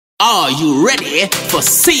Are you ready for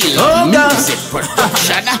Selah Music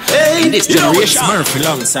Production? In this generation, Murphy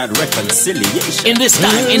alongside reconciliation. in this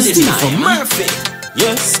time, For Murphy,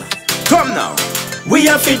 yes. Come now, we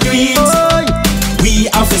have to do it. We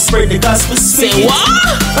have to spread the gospel sweet. Say what?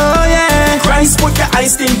 Oh yeah. Christ put the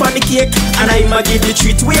icing on the cake, and I'ma give the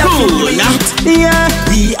treat. We have to do it. Yeah.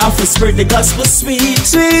 We have to spread the gospel sweet,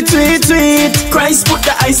 sweet, sweet, sweet. Christ put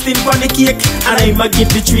the icing on the cake, and I'ma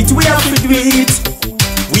give the treat. We have to do it.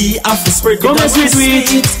 We have to spread the gospel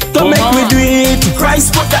sweet. Don't make me do it.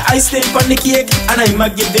 Christ put the icing on the cake, and I'ma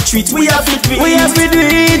give the treat. We have to do it. We have to do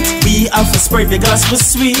it. We have to spread the gospel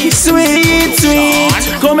sweet, sweet, sweet.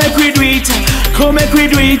 Come make we do it. Come make we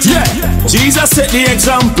do it. Yeah. Jesus set the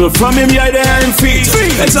example. From him yeah there in feet.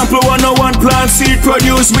 Example 101 plant seed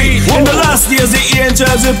produce weed. In the last days the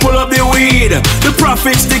angels will pull up the weed. The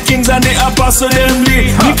prophets, the kings and the apostles them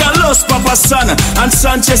lead. Nicholas Papa son and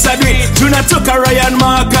Sanchez a Dweet. Juna took a Ryan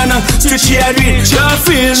Mark and Stitchy a Dweet.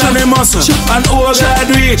 Jarfield and the muscle and Oga a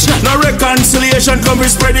Dweet. No reconciliation come we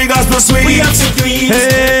spread the gospel sweet. We have to do it.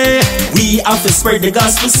 Hey. We have to spread the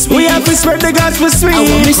gospel sweet. We have to spread the gospel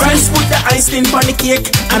sweet. Christ put the icing on the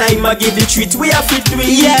cake, and I'ma give the treat. We have to do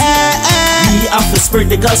it. Yeah. We have to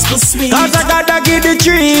spread the gospel sweet. Cause I gotta give the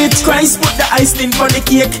treat. Christ put the icing on the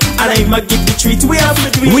cake, and I'ma give the treat. We have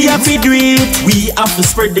to do it. We have to do it. We have to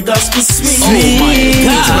spread the gospel sweet. Oh my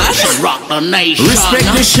gosh, rock the nation. Respect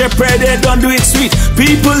the shepherd, they don't do it sweet.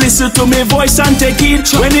 People listen to me voice and take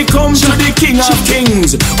it. When it comes to the King of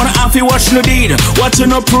Kings, wanna have to watch no deed,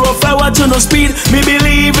 watching no profile, watching no speed. Me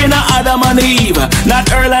believe in Adam and Eve,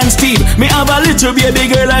 not Earl and Steve. Me have a little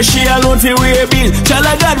baby girl and she alone fi wear beads. Child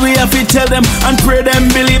of God, we have to tell them and pray them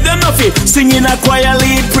believe them nothing. Singing a choir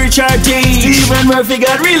lead, preacher teach. Stephen Murphy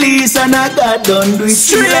got released and I got done do it.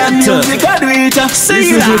 Selah Music a do it.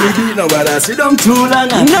 Selah. Nobody sit down too long.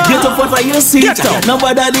 Get up out of your seat.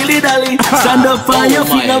 Nobody dilly dally. Stand up on your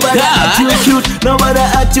feet. Nobody act too cute. Nobody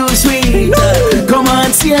act too sweet. Come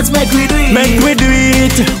on, see us make we do it. Make we do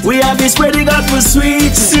it. We have been spreading God for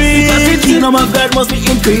sweet, sweet. But the kingdom of God must be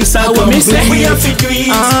increased. We have to do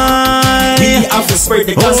it. We have to spread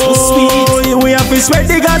the gospel sweet. We have to spread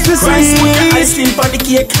the gospel sweet. Christ put the icing on the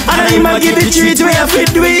cake, and I'ma give the treat. We have to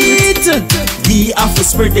do it. We have to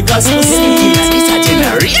spread the gospel sweet. It's a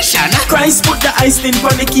generation. Christ put the icing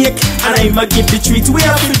on the cake, and I'ma give the treat. We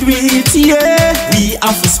have to do it. Yeah. We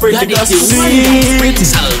have to spread the gospel Bring sweet.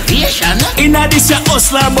 salvation. In addition,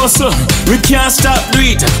 hustler bustle, we can't stop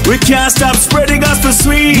Dweet. We can't stop spreading gospel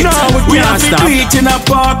sweet. No, we have to do it in a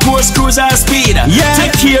park, post cruiser speed. Yeah.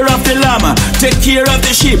 Take care of the llama, take care of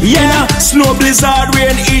the sheep. Yeah. Snow blizzard,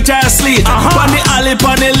 rain, eat or sleet. On the alley,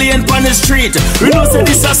 on the lane, on the street. We know say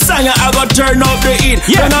this a song, I got turn up the heat.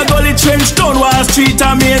 Yeah. When I go to Trench Town, Wall Street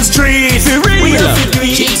and Main Street. We have to do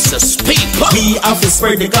it. Jesus people. We have to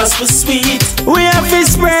spread the gospel sweet. We have to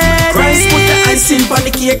spread Christ put the it. icing on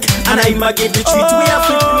the cake, and I'ma give the treat. We have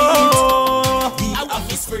to do it. We have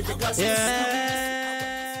to spread the gospel sweet.